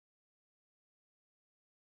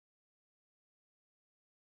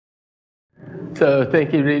So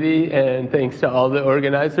thank you, Riddhi, and thanks to all the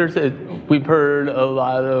organizers. We've heard a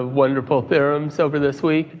lot of wonderful theorems over this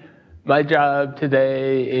week. My job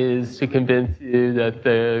today is to convince you that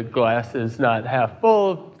the glass is not half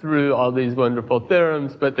full through all these wonderful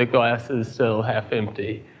theorems, but the glass is still half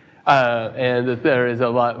empty, and that there is a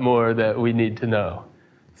lot more that we need to know.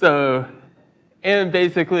 So, and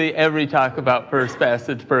basically every talk about first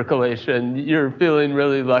passage percolation, you're feeling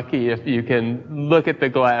really lucky if you can look at the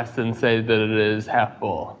glass and say that it is half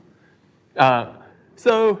full.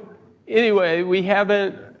 So anyway, we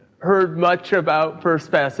haven't heard much about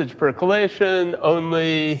first passage percolation.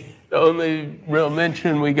 The only real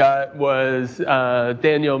mention we got was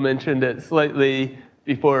Daniel mentioned it slightly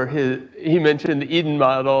before he mentioned the Eden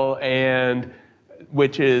model, and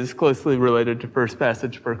which is closely related to first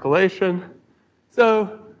passage percolation.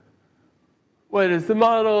 So what is the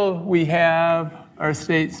model? We have our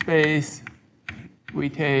state space. We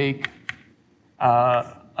take, we're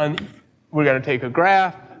going to take a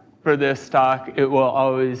graph. For this talk, it will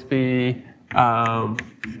always be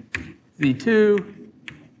Z2.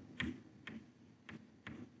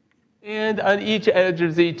 And on each edge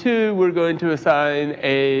of Z2, we're going to assign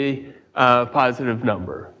a positive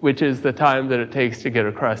number, which is the time that it takes to get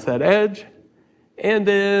across that edge. And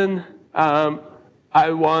then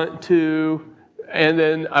I want to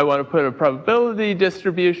put a probability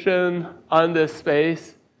distribution on this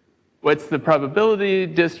space. What's the probability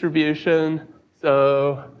distribution?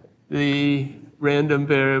 So the random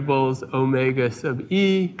variables omega sub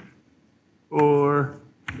e, or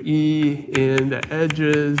e in the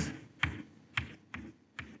edges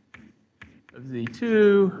of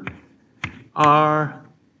Z2 are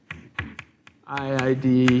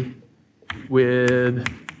IID with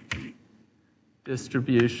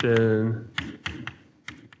distribution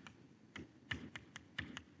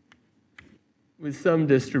with some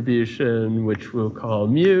distribution which we'll call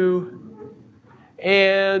mu.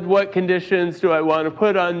 And what conditions do I want to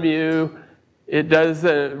put on mu? It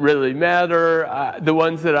doesn't really matter. The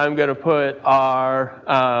ones that I'm going to put are,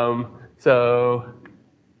 so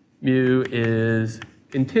mu is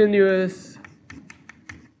continuous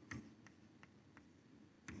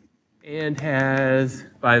and has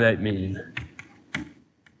finite mean.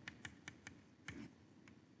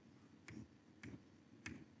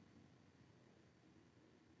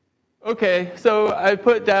 Okay, so I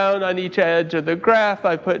put down on each edge of the graph,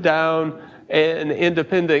 I put down an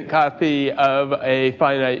independent copy of a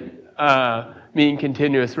finite mean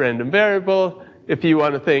continuous random variable. If you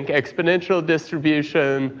want to think exponential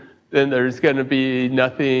distribution, then there's going to be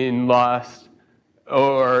nothing lost,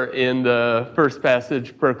 or in the first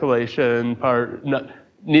passage percolation part,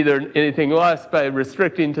 neither anything lost by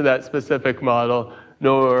restricting to that specific model,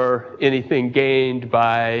 nor anything gained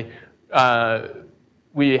by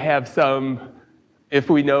we have some, if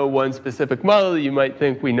we know one specific model, you might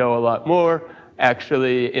think we know a lot more.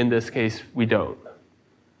 Actually, in this case, we don't.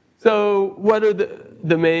 So what are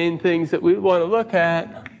the main things that we want to look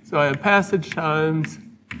at? So I have passage times.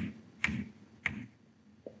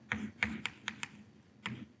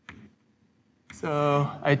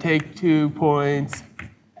 So I take 2 points,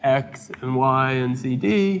 x and y and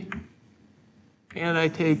zd, and I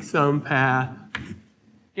take some path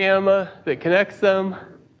gamma that connects them.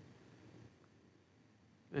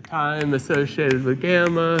 The time associated with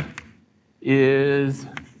gamma is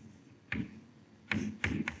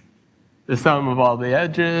the sum of all the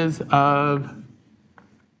edges of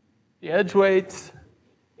the edge weights,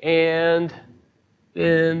 and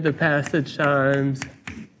then the passage times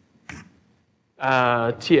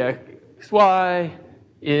txy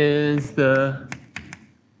is the,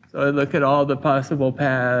 so I look at all the possible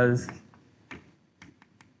paths,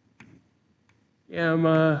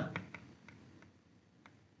 gamma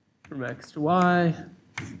from x to y.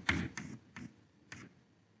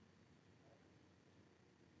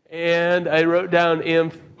 And I wrote down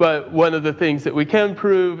inf, but one of the things that we can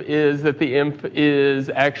prove is that the inf is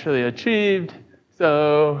actually achieved.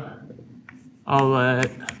 So I'll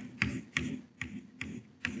let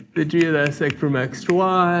the geodesic from x to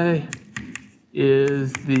y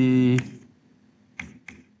is the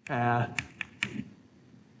path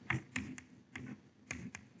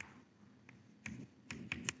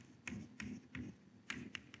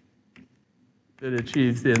that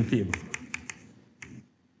achieves the enfeeblement.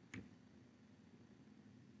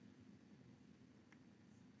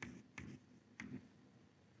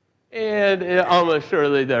 And almost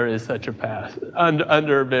surely there is such a path.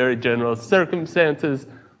 Under very general circumstances,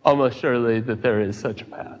 almost surely that there is such a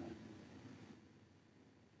path.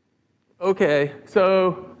 Okay,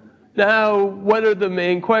 so now what are the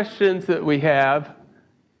main questions that we have?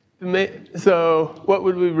 So what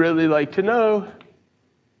would we really like to know?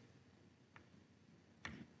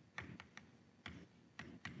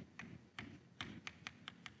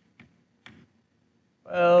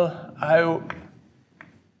 Well,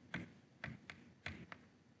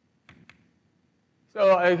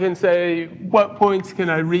 so I can say, what points can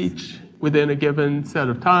I reach within a given set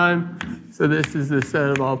of time? So this is the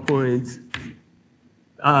set of all points.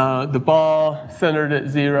 The ball centered at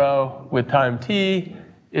 0 with time t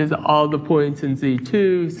is all the points in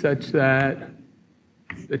Z2 such that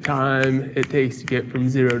the time it takes to get from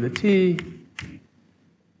 0 to t,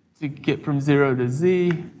 to get from 0 to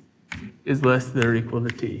z, is less than or equal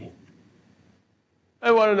to t.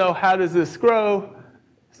 I want to know, how does this grow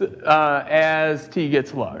as t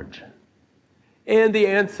gets large? And the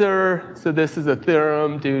answer, so this is a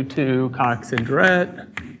theorem due to Cox and Durrett.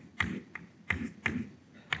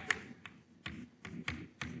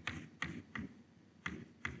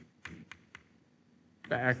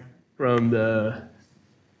 Back from the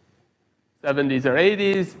 70s or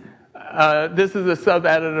 80s. This is a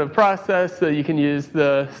sub-additive process, so you can use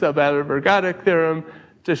the sub-additive ergodic theorem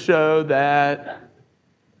to show that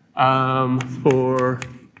for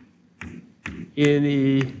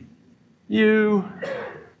any u,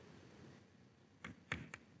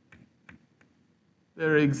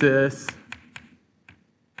 there exists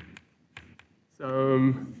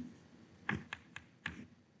some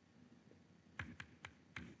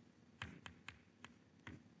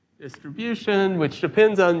distribution which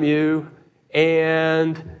depends on mu,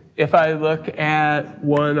 and if I look at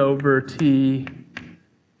 1 over t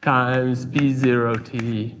times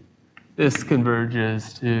b0t, this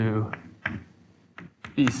converges to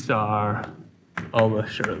b star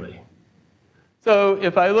almost surely. So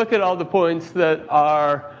if I look at all the points that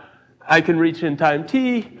I can reach in time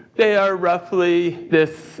t, they are roughly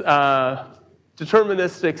this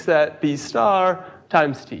deterministic set b star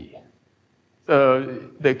times t. So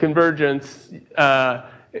the convergence,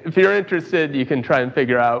 if you're interested, you can try and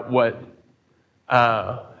figure out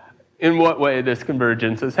in what way this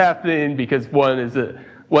convergence is happening, because one is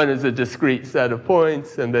a discrete set of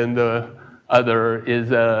points, and then the other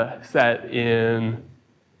is a set in,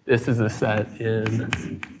 this is a set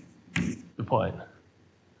in the point.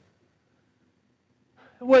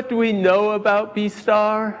 What do we know about B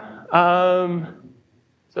star?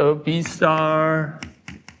 So B star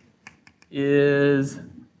is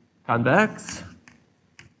convex.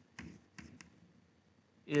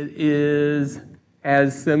 It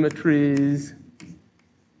has symmetries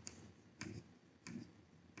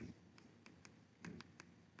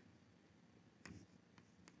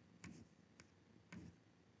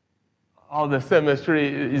all the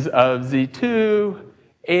symmetries of Z2,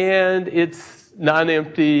 and it's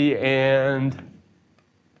non-empty, and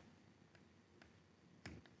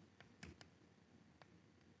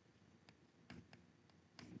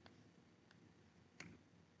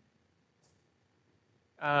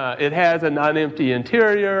it has a non-empty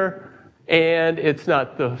interior, and it's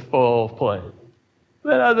not the full plane.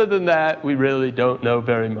 But other than that, we really don't know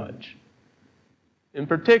very much. In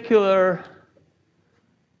particular,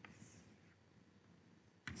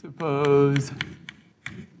 suppose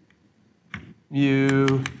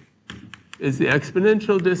mu is the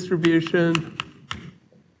exponential distribution.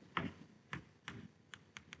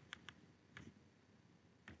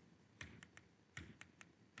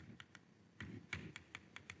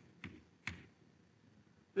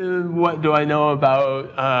 What do I know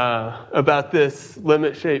about this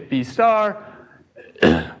limit shape B star?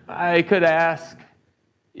 I could ask,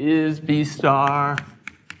 is B star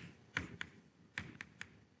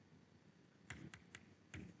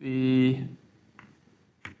the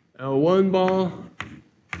L1 ball?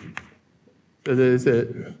 So is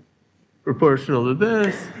it proportional to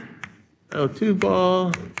this? L2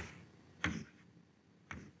 ball?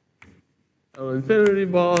 L infinity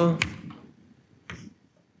ball?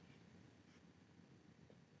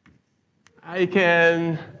 I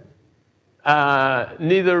can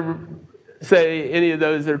neither say any of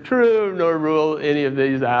those are true, nor rule any of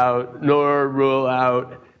these out, nor rule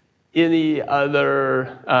out any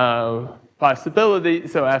other possibility.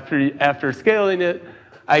 So after scaling it,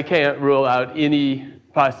 I can't rule out any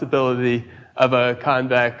possibility of a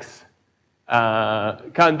convex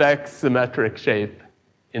symmetric shape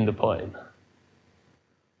in the plane.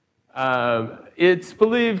 It's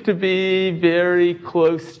believed to be very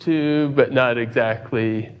close to, but not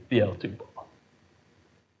exactly, the L2 ball.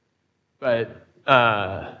 But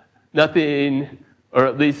nothing, or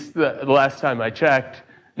at least the last time I checked,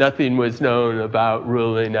 nothing was known about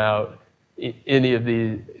ruling out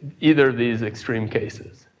either of these extreme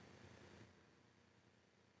cases.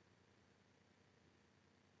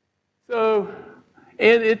 So,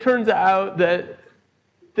 and it turns out that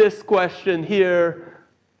this question here,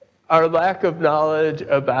 our lack of knowledge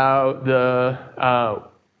about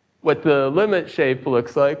what the limit shape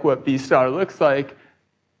looks like, what B star looks like,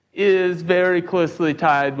 is very closely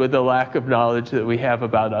tied with the lack of knowledge that we have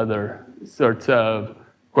about other sorts of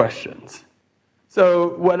questions.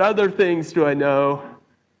 So what other things do I know?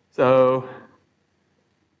 So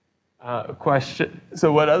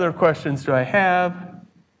so what other questions do I have?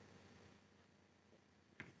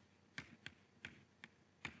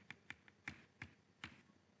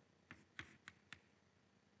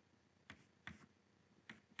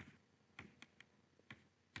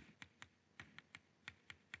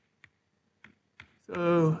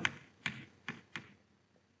 So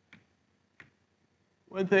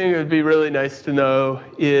one thing that would be really nice to know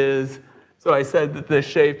is, so I said that this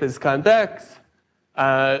shape is convex.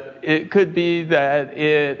 It could be that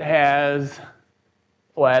it has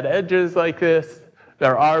flat edges like this.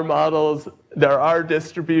 There are models, there are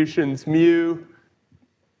distributions mu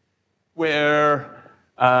where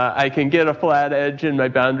I can get a flat edge in my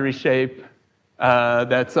boundary shape.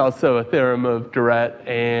 That's also a theorem of Duret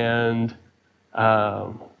and I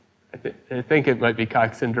think it might be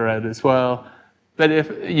Cox and Duret as well. But if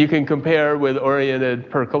you can compare with oriented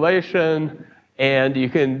percolation, and you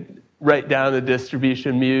can write down the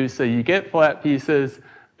distribution mu so you get flat pieces.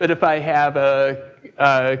 But if I have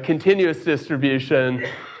a continuous distribution,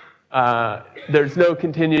 there's no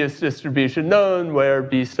continuous distribution known where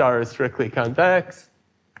B star is strictly convex.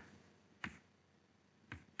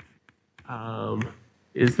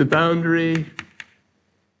 Is the boundary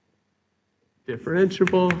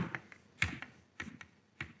differentiable?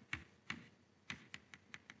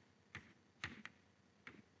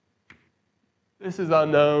 This is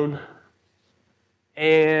unknown.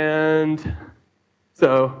 And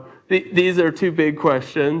so these are two big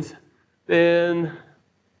questions. Then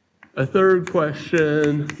a third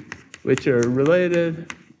question, which are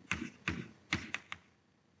related.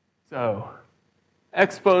 So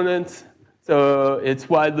exponents. So it's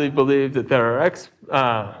widely believed that there are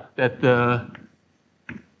that the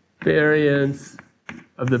variance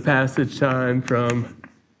of the passage time from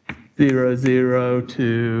 0, 0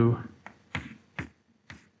 to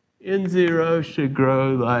n0 should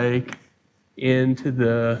grow like into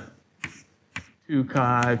the 2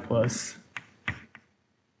 chi plus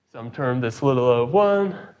some term that's little o of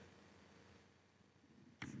 1.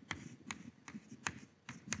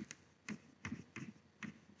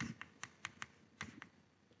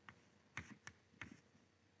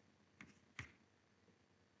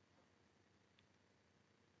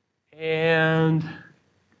 And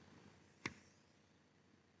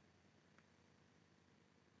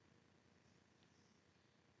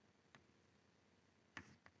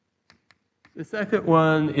the second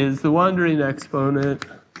one is the wandering exponent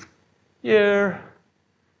here.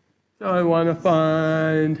 So I want to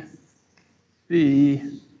find the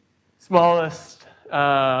smallest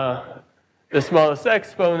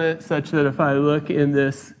exponent such that if I look in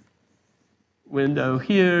this window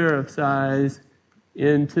here of size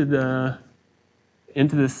into the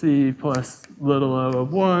C plus little o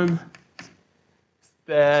of 1,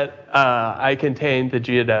 that I contain the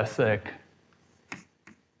geodesic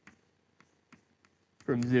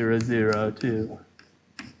from 0, 0 to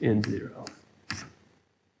n0.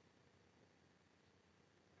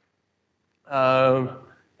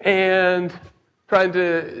 And trying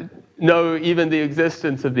to know even the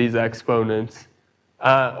existence of these exponents,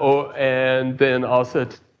 and then also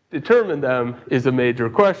to determine them is a major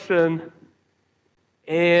question.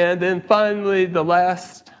 And then finally, the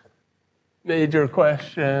last major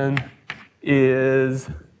question is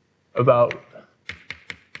about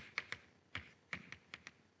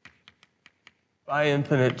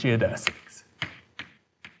bi-infinite geodesics.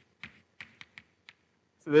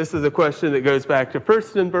 So this is a question that goes back to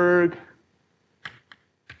Furstenberg.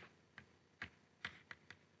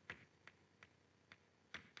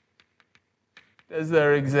 Does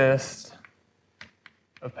there exist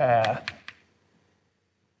a path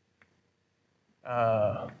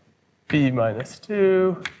b minus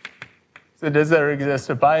 2? So does there exist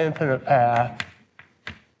a bi-infinite path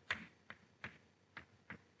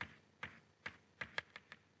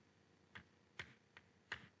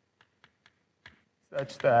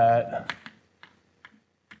such that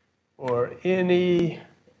for any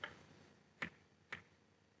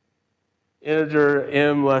integer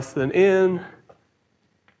m less than n,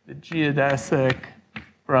 the geodesic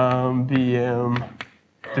from Bm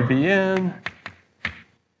to Bn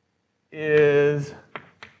is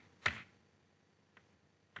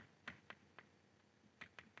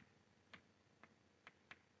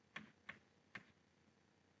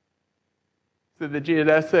So the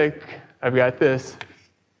geodesic, I've got this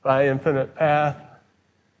bi-infinite path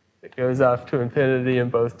that goes off to infinity in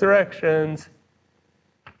both directions.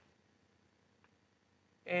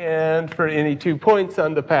 And for any 2 points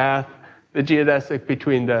on the path, the geodesic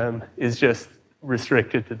between them is just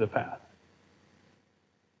restricted to the path.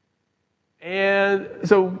 And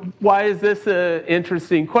so why is this an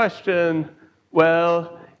interesting question?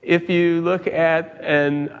 Well, if you look at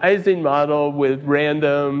an Ising model with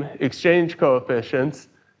random exchange coefficients,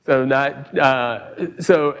 so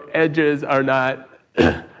edges are not,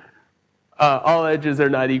 all edges are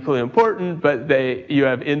not equally important, but you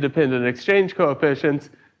have independent exchange coefficients.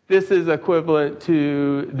 This is equivalent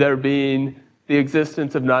to there being the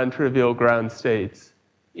existence of non-trivial ground states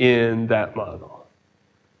in that model.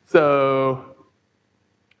 So,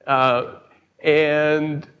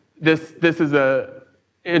 and this is a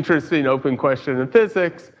interesting open question in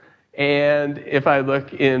physics. And if I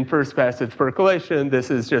look in first passage percolation,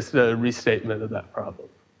 this is just a restatement of that problem.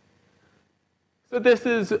 So this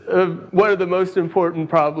is one of the most important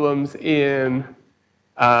problems in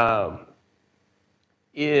first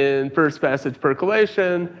passage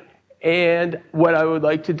percolation. And what I would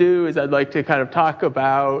like to do is I'd like to kind of talk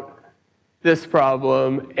about this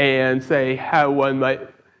problem and say how one might,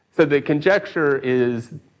 so the conjecture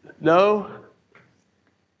is no.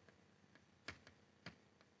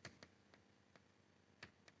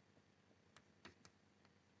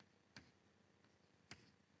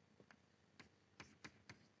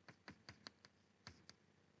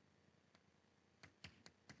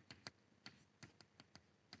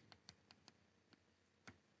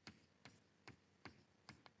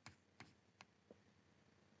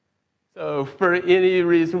 So for any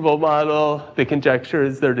reasonable model, the conjecture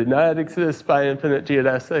is there do not exist bi-infinite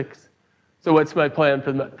geodesics. So what's my plan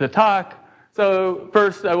for the talk? So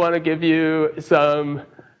first, I want to give you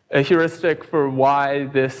a heuristic for why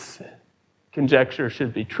this conjecture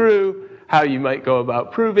should be true, how you might go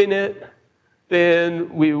about proving it.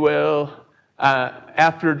 Then we will,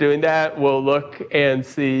 after doing that, we'll look and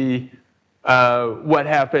see what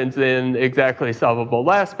happens in exactly solvable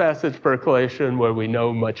last passage percolation where we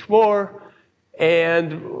know much more, and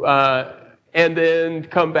then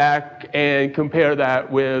come back and compare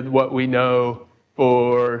that with what we know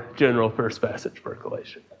for general first passage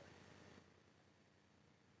percolation.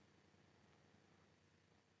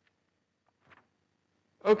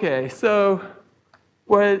 Okay, so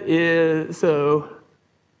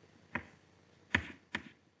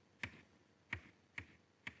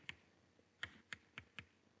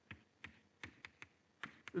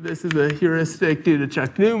this is a heuristic due to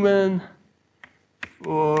Chuck Newman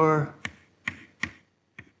for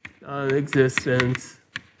non-existence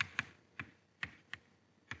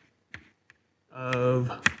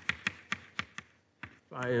of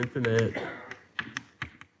bi-infinite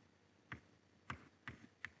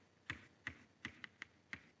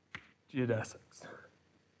geodesics.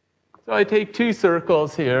 So I take two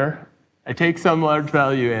circles here. I take some large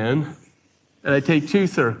value n, and I take two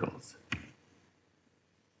circles.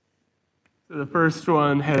 So the first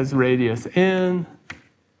one has radius n.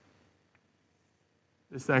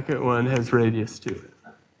 The second one has radius 2n.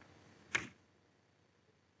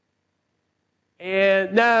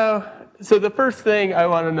 And now, so the first thing I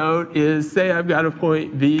want to note is, say I've got a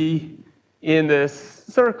point V in this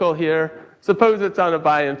circle here. Suppose it's on a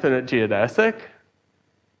bi-infinite geodesic.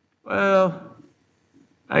 Well,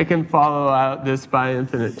 I can follow out this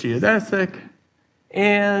bi-infinite geodesic,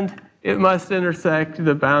 and it must intersect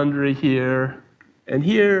the boundary here and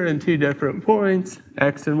here in two different points,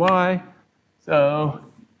 x and y. So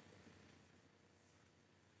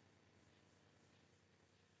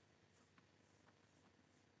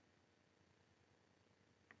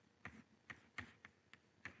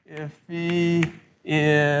if V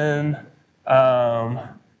in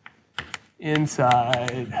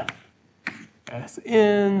inside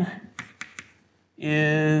Sn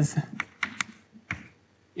is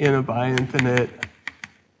in a bi-infinite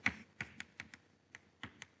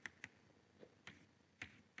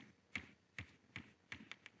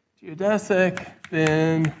geodesic,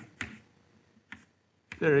 then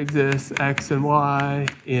there exists x and y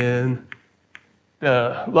in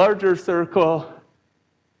the larger circle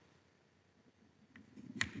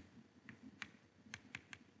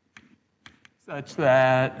such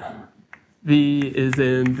that V is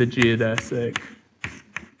in the geodesic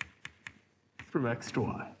from x to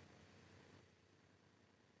y.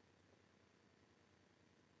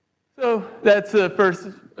 So that's the first,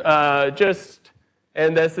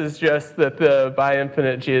 and this is just that the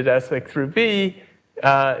bi-infinite geodesic through V,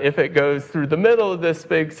 if it goes through the middle of this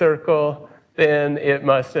big circle, then it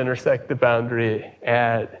must intersect the boundary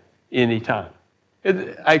at any time.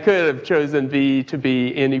 I could have chosen V to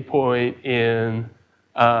be any point in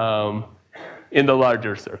the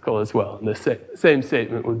larger circle as well, and the same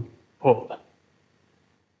statement would hold.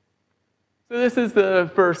 So this is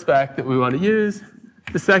the first fact that we want to use.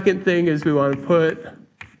 The second thing is we want to put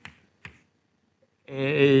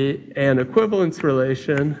an equivalence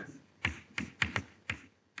relation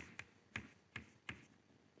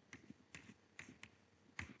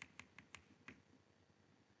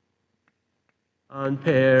on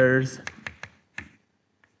pairs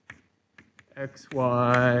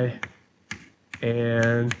xy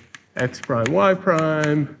and x prime y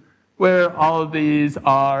prime, where all of these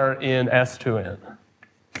are in S2n.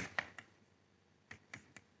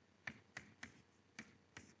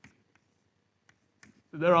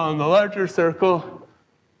 So they're all in the larger circle.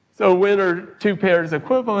 So when are two pairs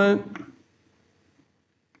equivalent?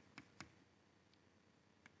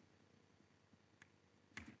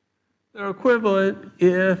 They're equivalent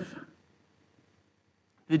if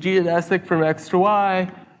the geodesic from x to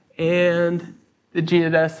y and the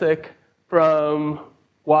geodesic from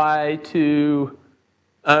y to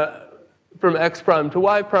from x prime to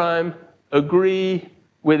y prime agree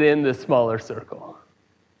within the smaller circle.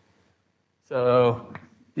 So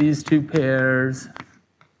these two pairs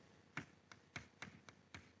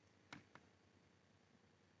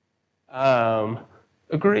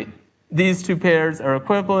agree. These two pairs are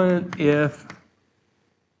equivalent if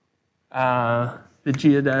the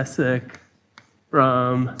geodesic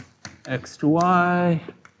from x to y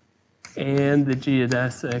and the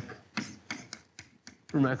geodesic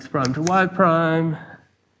from x prime to y prime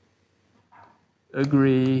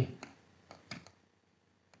agree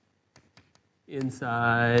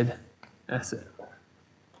inside Sn.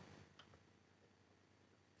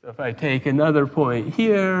 So if I take another point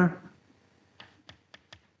here,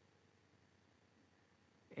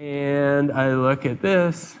 and I look at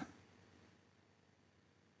this,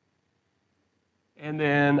 and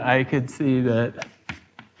then I could see that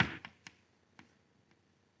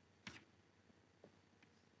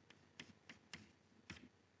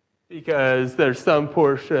because there's some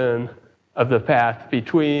portion of the path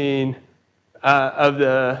between of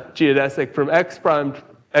the geodesic from x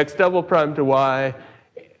double prime to y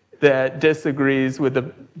that disagrees with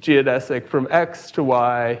the geodesic from x to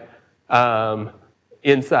y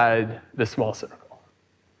inside the small circle.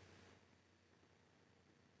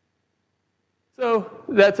 So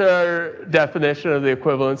that's our definition of the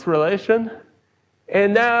equivalence relation.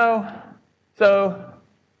 And now, so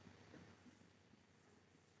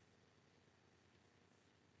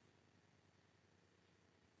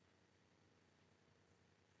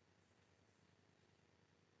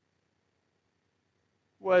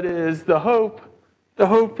what is the hope? The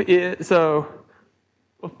hope is, so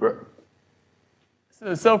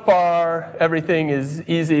far, everything is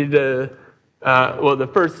easy to, well, the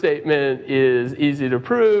first statement is easy to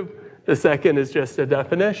prove. The second is just a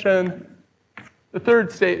definition. The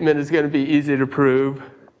third statement is going to be easy to prove.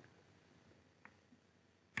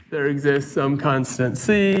 There exists some constant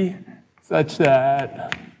C such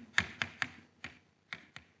that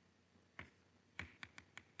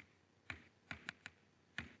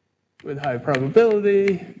with high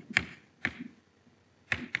probability,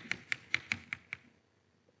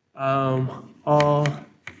 all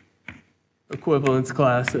equivalence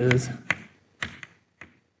classes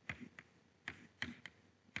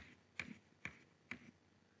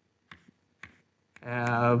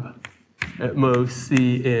have at most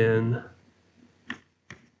C in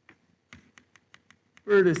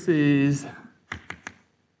vertices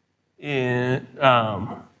in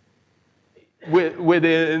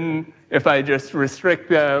within, if I just restrict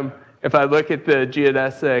them, if I look at the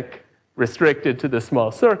geodesic restricted to the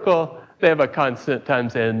small circle, they have a constant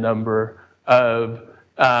times n number of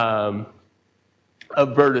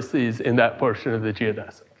vertices in that portion of the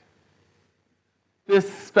geodesic.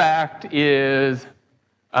 This fact is,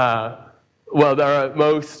 well, there are at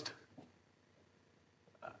most,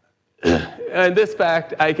 and this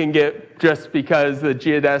fact I can get just because the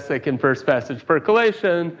geodesic in first passage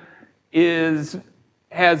percolation has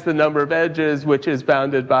the number of edges, which is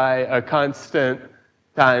bounded by a constant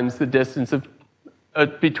times the distance of,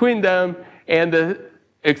 between them, and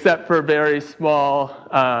except for a very small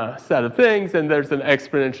set of things, and there's an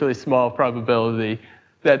exponentially small probability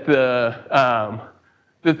that the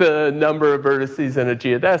number of vertices in a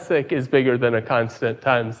geodesic is bigger than a constant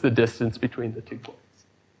times the distance between the 2 points.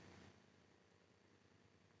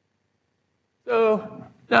 So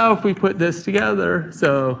now if we put this together,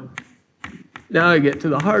 so now I get to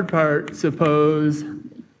the hard part. Suppose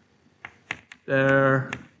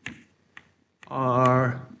there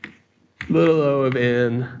are little o of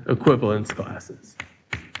n equivalence classes.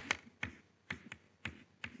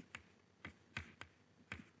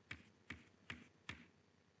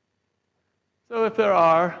 So if there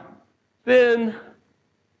are, then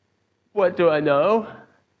what do I know?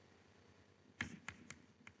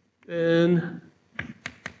 Then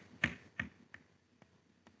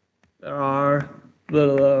there are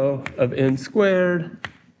little o of n squared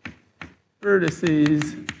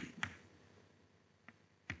vertices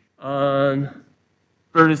on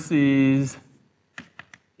vertices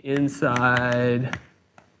inside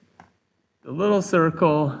the little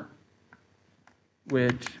circle,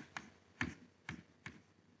 which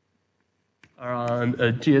are on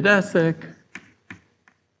a geodesic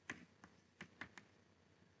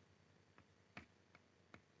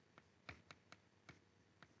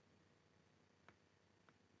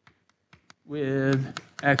with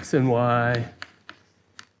x and y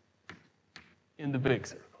in the big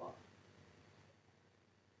circle.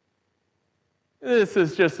 This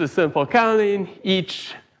is just a simple counting.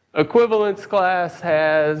 Each equivalence class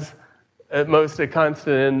has at most a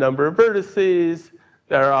constant n number of vertices.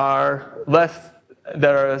 There are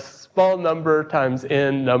a small number times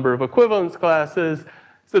n number of equivalence classes,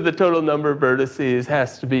 so the total number of vertices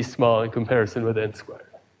has to be small in comparison with n squared.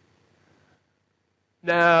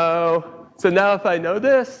 So now if I know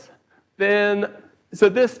this, so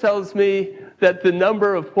this tells me that the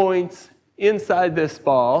number of points inside this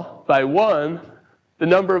ball, by 1, the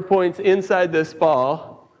number of points inside this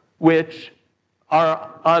ball, which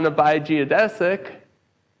are on a bigeodesic,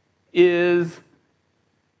 is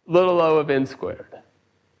little o of n squared.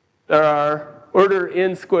 There are order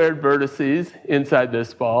n squared vertices inside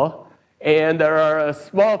this ball, and there are a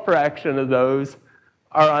small fraction of those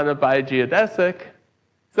are on a bigeodesic.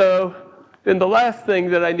 So then the last thing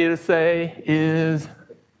that I need to say is,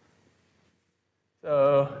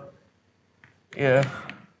 so if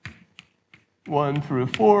 1 through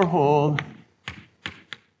 4 hold,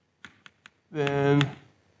 then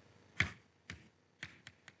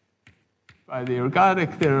by the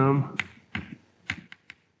ergodic theorem,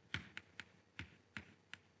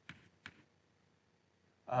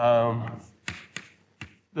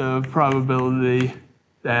 the probability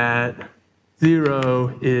that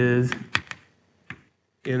 0 is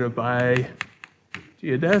in a bigeodesic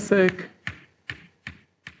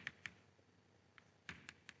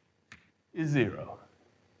is 0.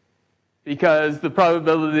 Because the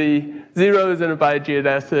probability 0 is in a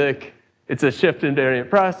bigeodesic, it's a shift invariant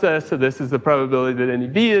process, so this is the probability that any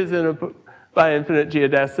b is in a bi-infinite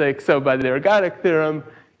geodesic. So by the ergodic theorem,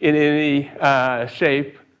 in any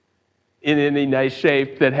shape, in any nice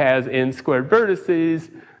shape that has n squared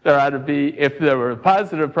vertices, there ought to be, if there were a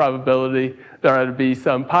positive probability, there ought to be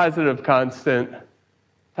some positive constant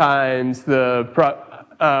times the,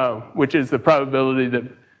 which is the probability that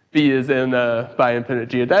b is in a bi-infinite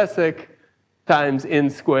geodesic, times n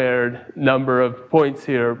squared number of points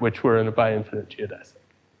here, which were in a bi-infinite geodesic.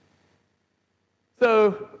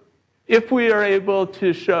 So if we are able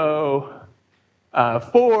to show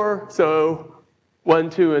 4, so 1,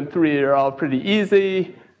 2, and 3 are all pretty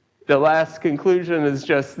easy. The last conclusion is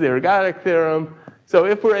just the ergodic theorem. So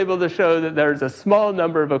if we're able to show that there's a small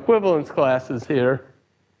number of equivalence classes here,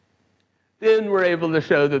 then we're able to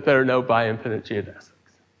show that there are no bi-infinite geodesics.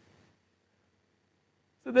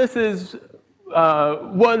 So this is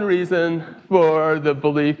one reason for the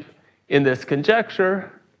belief in this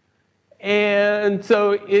conjecture. And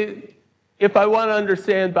so if I want to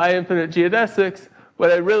understand bi-infinite geodesics,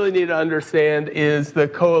 what I really need to understand is the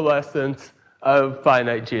coalescence of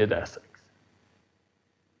finite geodesics.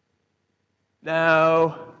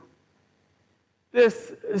 Now,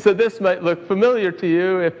 this might look familiar to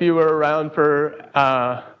you if you were around for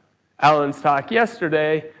Alan's talk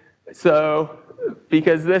yesterday. So,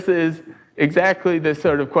 because this is exactly the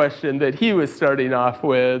sort of question that he was starting off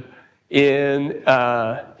with in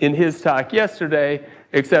his talk yesterday,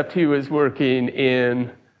 except he was working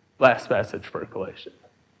in last passage percolation.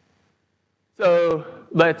 So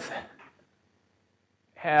let's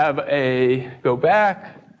go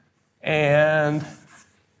back and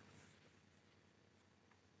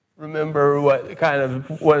remember what kind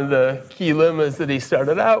of one of the key lemmas that he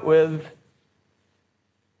started out with.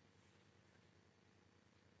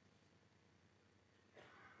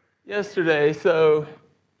 Yesterday, so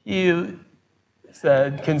he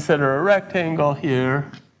said, consider a rectangle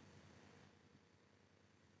here.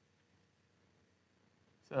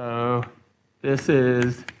 So this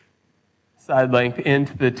is side length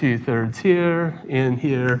into the 2/3 here, in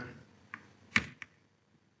here.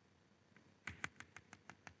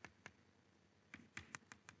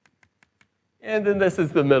 And then this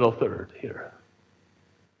is the middle third here.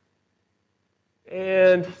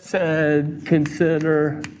 And said,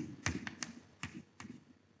 consider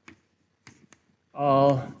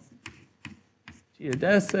all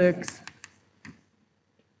geodesics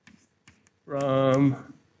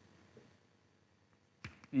from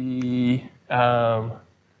the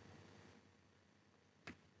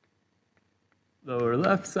lower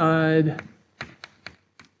left side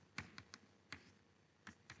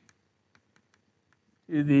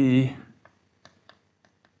to the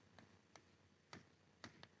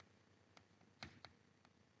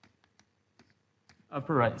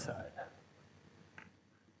upper right side.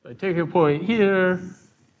 So I take a point here,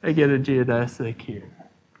 I get a geodesic here.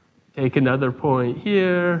 Take another point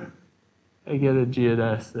here, I get a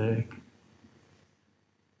geodesic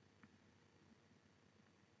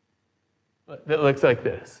that looks like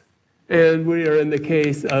this. And we are in the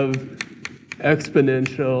case of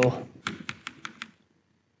exponential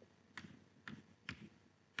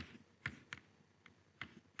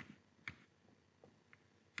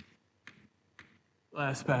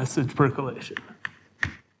last passage percolation.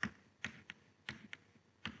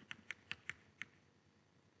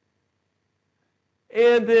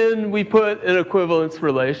 And then we put an equivalence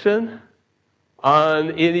relation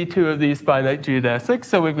on any two of these finite geodesics.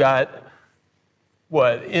 So we've got,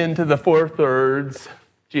 what, into the 4/3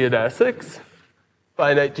 geodesics,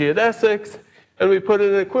 finite geodesics, and we put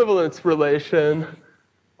an equivalence relation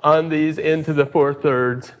on these into the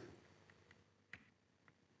 4/3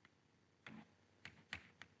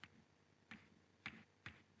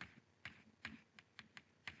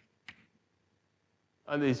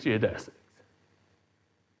 on these geodesics.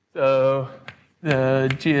 So the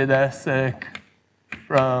geodesic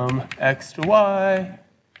from x to y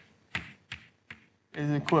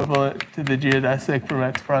is equivalent to the geodesic from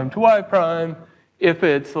x prime to y prime if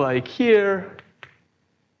it's like here,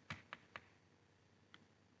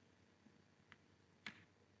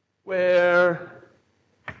 where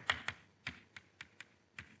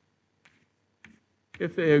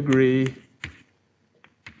if they agree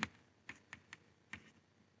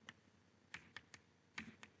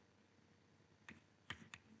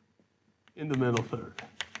in the middle third.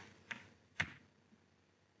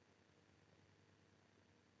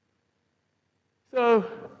 So,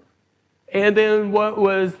 and then what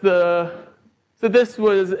was so this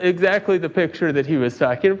was exactly the picture that he was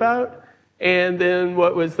talking about. And then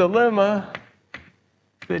what was the lemma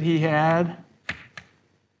that he had?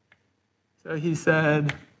 So he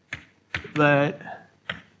said, let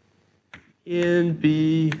n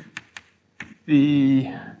be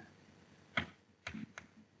the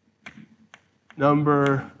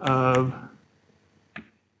number of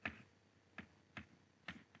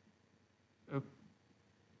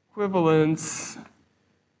equivalence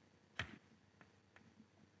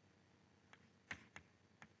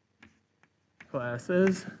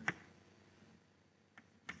classes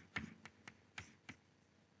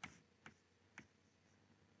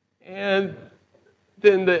and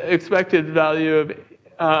then the expected value of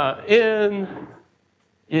n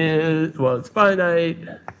is, well, it's finite,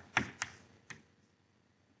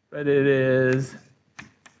 but it is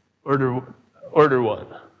order 1.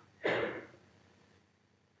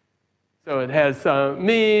 So it has some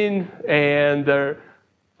mean, and there,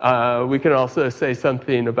 we can also say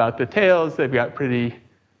something about the tails. They've got pretty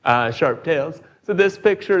sharp tails. So this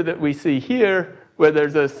picture that we see here, where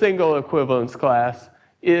there's a single equivalence class,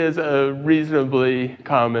 is a reasonably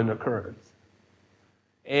common occurrence.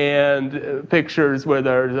 And pictures where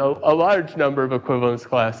there's a large number of equivalence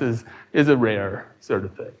classes is a rare sort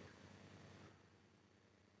of thing.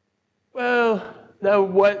 Well, now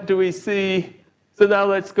what do we see? So now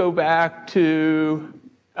let's go back to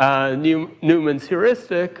Newman's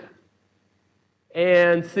heuristic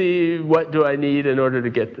and see what do I need in order to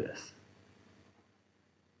get this.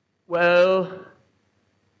 Well,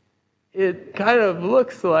 it kind of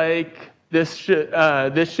looks like this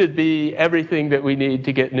should be everything that we need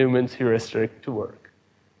to get Newman's heuristic to work.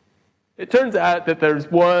 It turns out that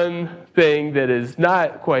there's one thing that is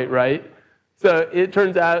not quite right. So it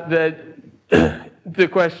turns out that the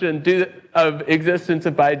question of existence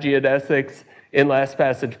of bigeodesics in last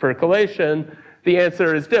passage percolation, the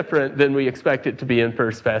answer is different than we expect it to be in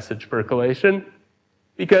first passage percolation,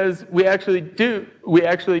 because we actually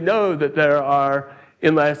know that there are,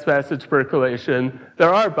 in last passage percolation,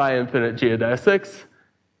 there are bi-infinite geodesics,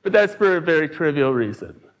 but that's for a very trivial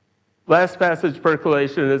reason. Last passage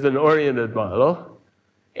percolation is an oriented model,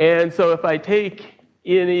 and so if I take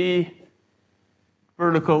any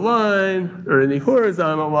vertical line or any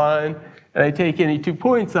horizontal line, and I take any 2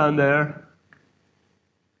 points on there,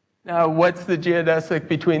 Now, what's the geodesic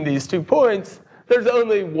between these 2 points? There's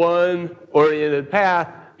only one oriented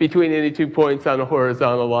path between any 2 points on a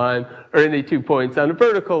horizontal line or any 2 points on a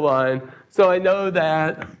vertical line. So I know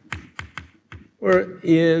that we're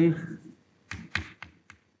in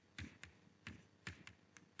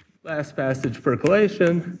last passage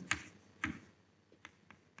percolation.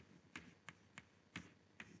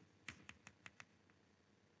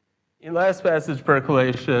 In last passage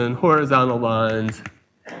percolation, horizontal lines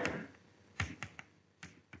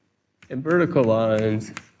and vertical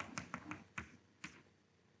lines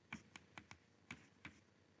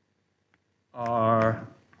are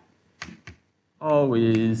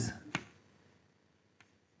always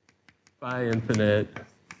by infinite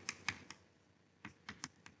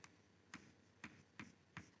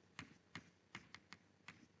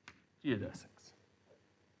geodesics.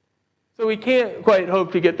 So we can't quite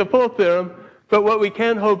hope to get the full theorem, but what we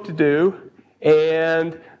can hope to do,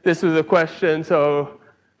 and this was a question, so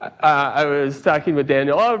I was talking with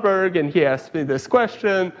Daniel Alberg, and he asked me this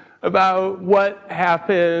question about what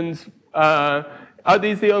happens, are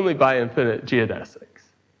these the only bi-infinite geodesics?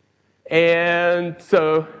 And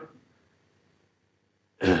so,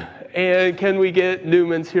 and can we get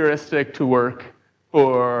Newman's heuristic to work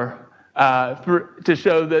to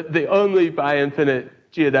show that the only bi-infinite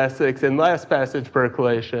geodesics in last passage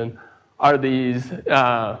percolation are these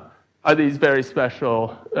very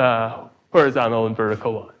special horizontal and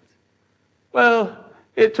vertical lines? Well,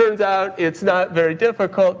 it turns out it's not very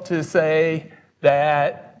difficult to say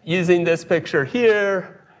that using this picture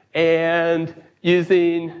here and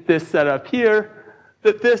using this setup here,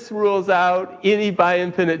 that this rules out any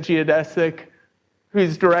bi-infinite geodesic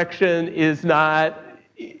whose direction is not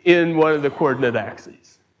in one of the coordinate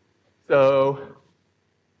axes. So,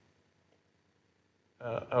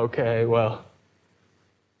 okay, well,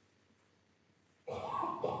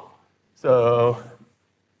 so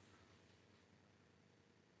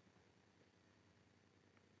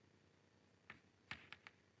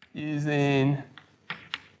using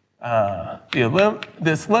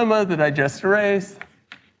this lemma that I just erased,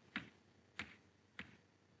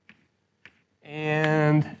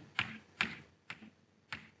 and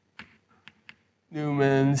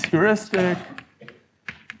Newman's heuristic,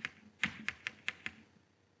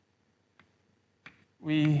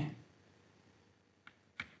 we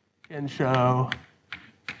can show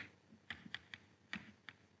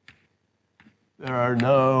there are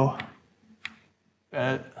no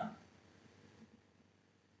that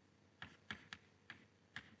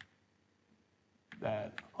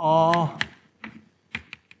all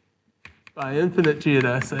by infinite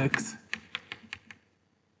geodesics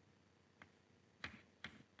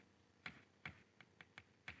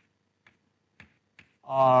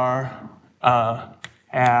are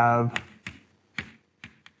have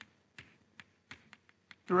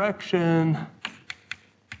direction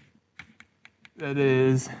that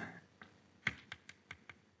is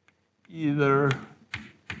either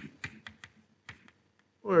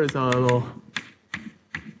horizontal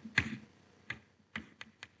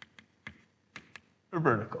or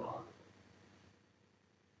vertical.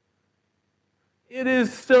 It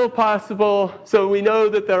is still possible, so we know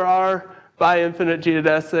that there are bi-infinite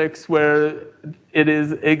geodesics where it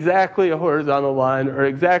is exactly a horizontal line or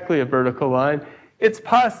exactly a vertical line. It's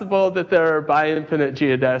possible that there are bi-infinite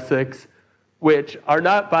geodesics which are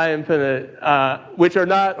not bi-infinite, which are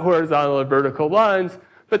not horizontal or vertical lines,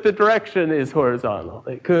 but the direction is horizontal.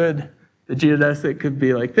 The geodesic could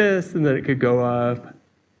be like this, and then it could go up,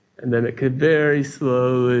 and then it could very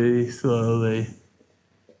slowly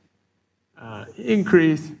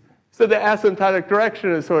increase. So the asymptotic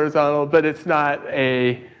direction is horizontal, but it's not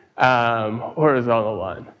a horizontal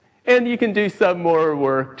line. And you can do some more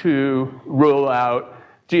work to rule out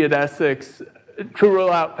geodesics, to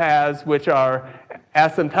rule out paths which are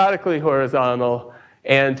asymptotically horizontal,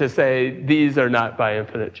 and to say these are not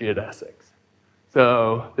bi-infinite geodesics.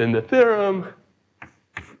 So then the theorem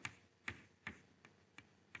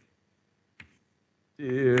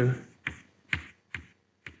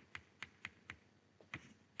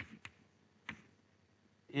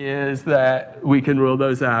is that we can rule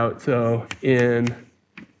those out. So in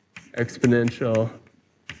exponential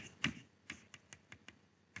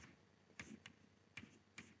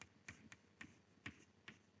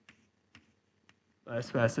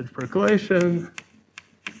last passage percolation,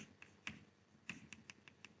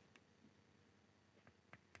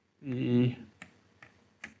 the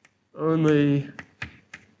only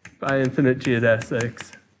bi-infinite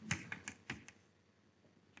geodesics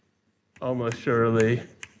almost surely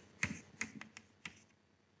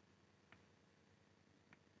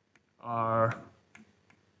are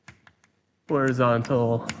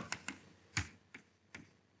horizontal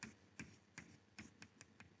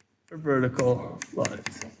or vertical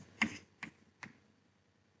lines.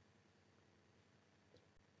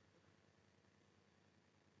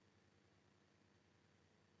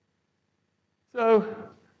 So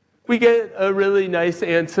we get a really nice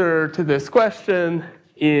answer to this question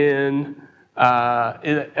in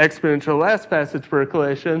exponential last passage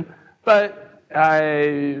percolation, but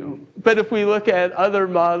if we look at other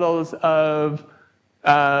models of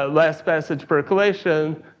last passage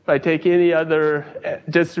percolation, if I take any other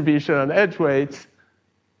distribution on edge weights,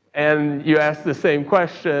 and you ask the same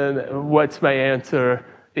question, what's my answer?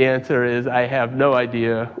 The answer is I have no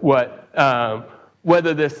idea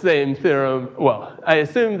whether this same theorem, well, I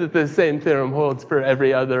assume that the same theorem holds for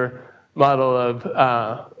every other model of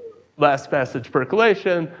last passage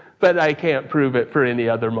percolation, but I can't prove it for any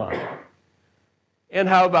other model. And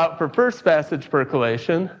how about for first passage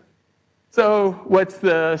percolation? So what's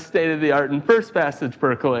the state of the art in first passage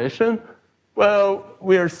percolation? Well,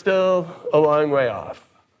 we are still a long way off.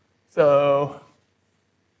 So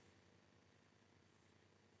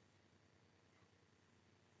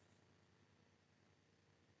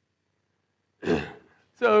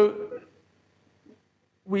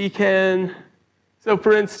we can, so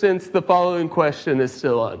for instance, the following question is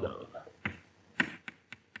still unknown.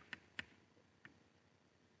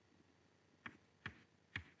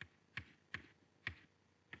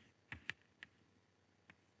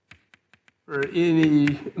 For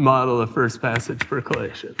any model of first passage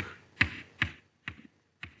percolation.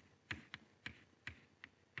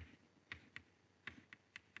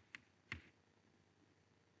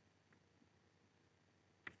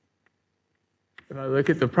 If I look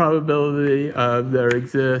at the probability of there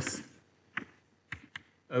exists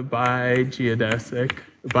a bigeodesic,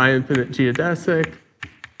 a bi-infinite geodesic,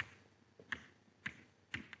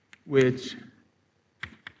 which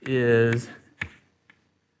is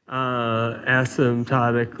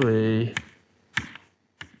asymptotically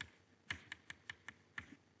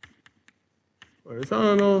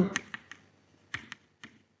horizontal,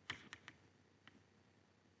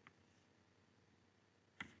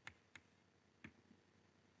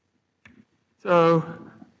 so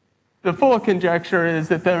the full conjecture is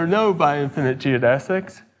that there are no bi-infinite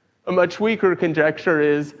geodesics. A much weaker conjecture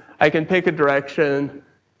is I can pick a direction,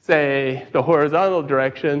 say the horizontal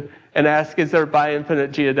direction, and ask, is there a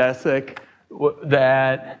bi-infinite geodesic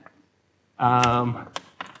that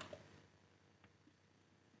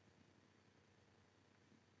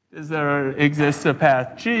does there exist a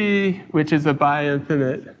path G, which is a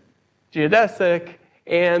bi-infinite geodesic,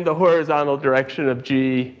 and the horizontal direction of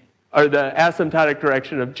G, or the asymptotic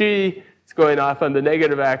direction of G, is going off on the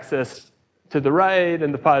negative axis to the right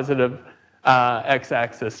and the positive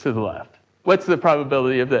x-axis to the left. What's the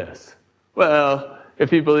probability of this? Well,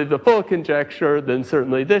 if you believe the full conjecture, then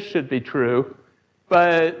certainly this should be true,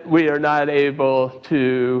 but we are not able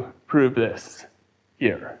to prove this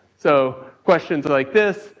here. So questions like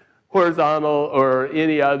this, horizontal or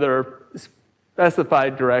any other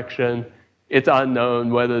specified direction, it's unknown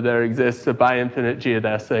whether there exists a bi-infinite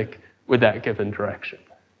geodesic with that given direction.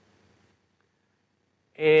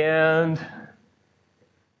 And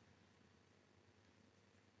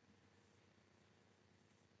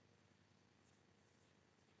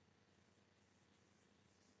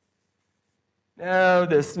now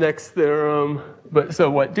this next theorem, so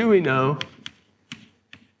what do we know?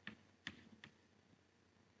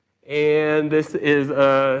 And this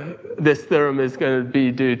theorem is going to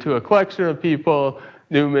be due to a collection of people,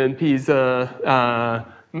 Newman, Pisa,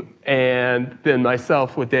 and then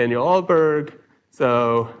myself with Daniel Ahlberg.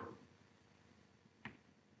 So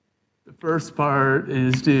the first part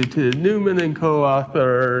is due to Newman and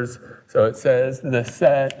co-authors. So it says the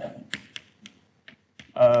set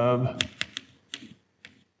of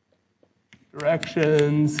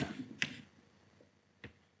directions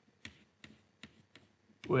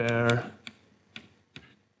where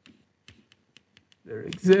there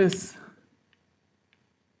exists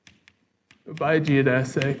a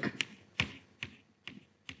bigeodesic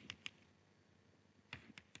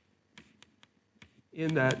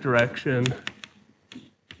in that direction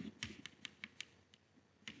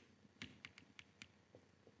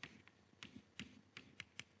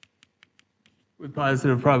with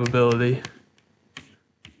positive probability.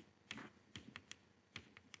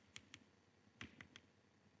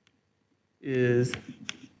 Is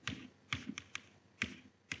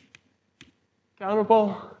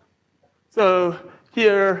countable. So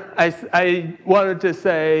here I wanted to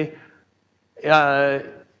say,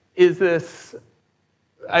 is this,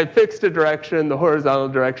 I fixed a direction, the horizontal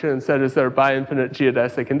direction, and said is there a bi-infinite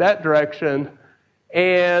geodesic in that direction?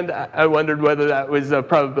 And I wondered whether that was a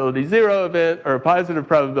probability 0 event or a positive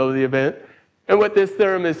probability event. And what this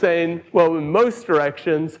theorem is saying, well, in most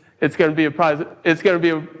directions, it's going to be a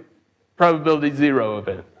probability 0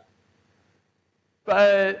 event.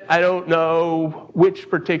 But I don't know which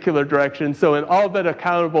particular direction. So in all but a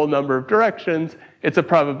countable number of directions, it's a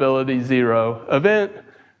probability 0 event.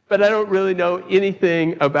 But I don't really know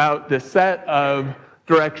anything about the set of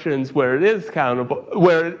directions where it is countable,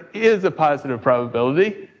 where it is a positive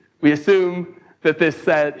probability. We assume that this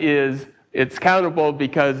set it's countable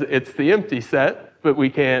because it's the empty set, but we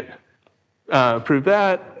can't prove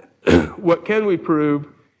that. What can we prove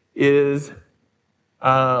is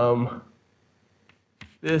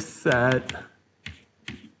this set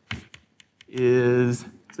is,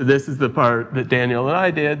 so this is the part that Daniel and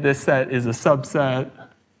I did, this set is a subset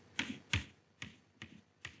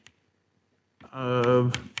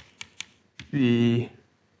of the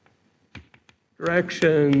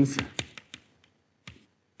directions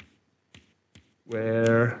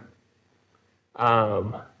where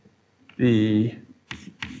the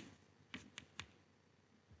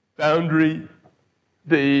boundary,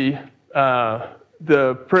 the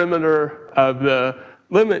perimeter of the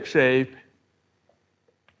limit shape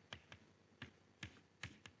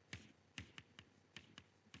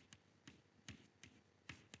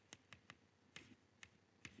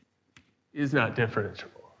is not differentiable.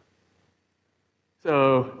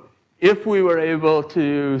 So if we were able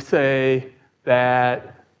to say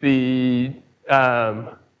that the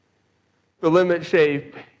limit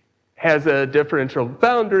shape has a differential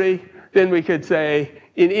boundary, then we could say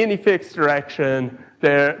in any fixed direction,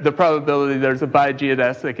 the probability there's a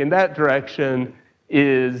bigeodesic in that direction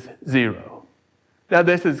is 0. Now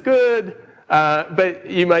this is good, but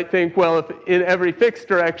you might think, well, if in every fixed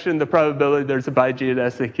direction the probability there's a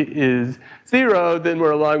bigeodesic is 0, then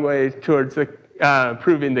we're a long way towards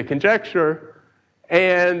proving the conjecture.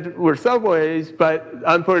 And we're some ways, but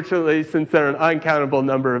unfortunately, since there are an uncountable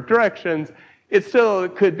number of directions, it still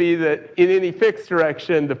could be that in any fixed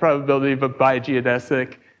direction, the probability of a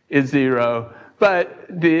bigeodesic is 0. But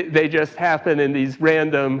they just happen in these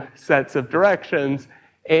random sets of directions,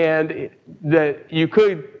 and that you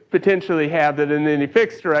could potentially have that in any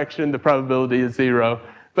fixed direction, the probability is 0,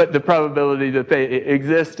 but the probability that they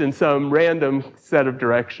exist in some random set of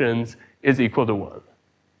directions is equal to 1.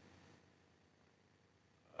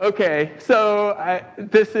 Okay, so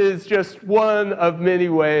this is just one of many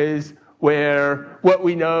ways where what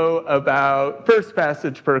we know about first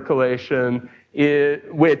passage percolation,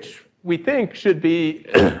 which we think should be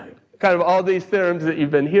kind of all these theorems that you've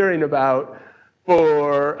been hearing about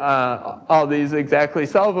for all these exactly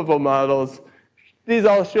solvable models, these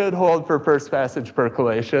all should hold for first passage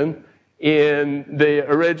percolation. In the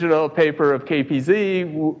original paper of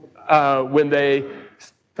KPZ, when they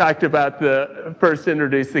talked about first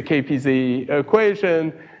introduced the KPZ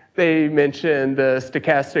equation, they mentioned the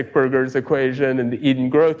stochastic Burgers equation and the Eden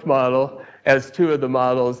growth model as two of the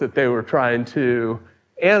models that they were trying to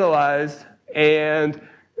analyze.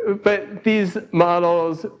 But these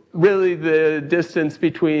models, really the distance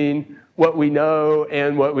between what we know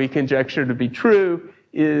and what we conjecture to be true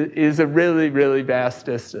is a really, really vast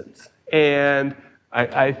distance. And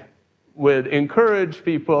I would encourage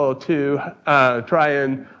people to try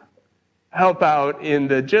and help out in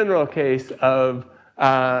the general case of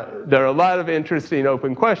there are a lot of interesting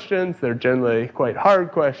open questions. They're generally quite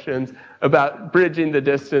hard questions about bridging the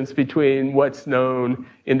distance between what's known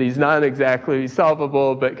in these non-exactly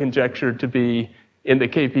solvable but conjectured to be in the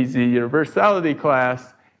KPZ universality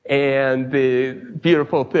class and the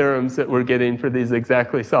beautiful theorems that we're getting for these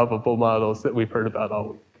exactly solvable models that we've heard about all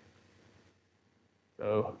week.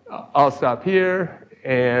 So I'll stop here.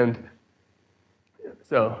 And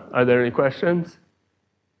so are there any questions?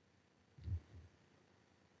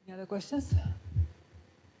 Any other questions?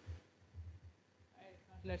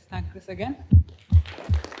 Let's thank Chris again.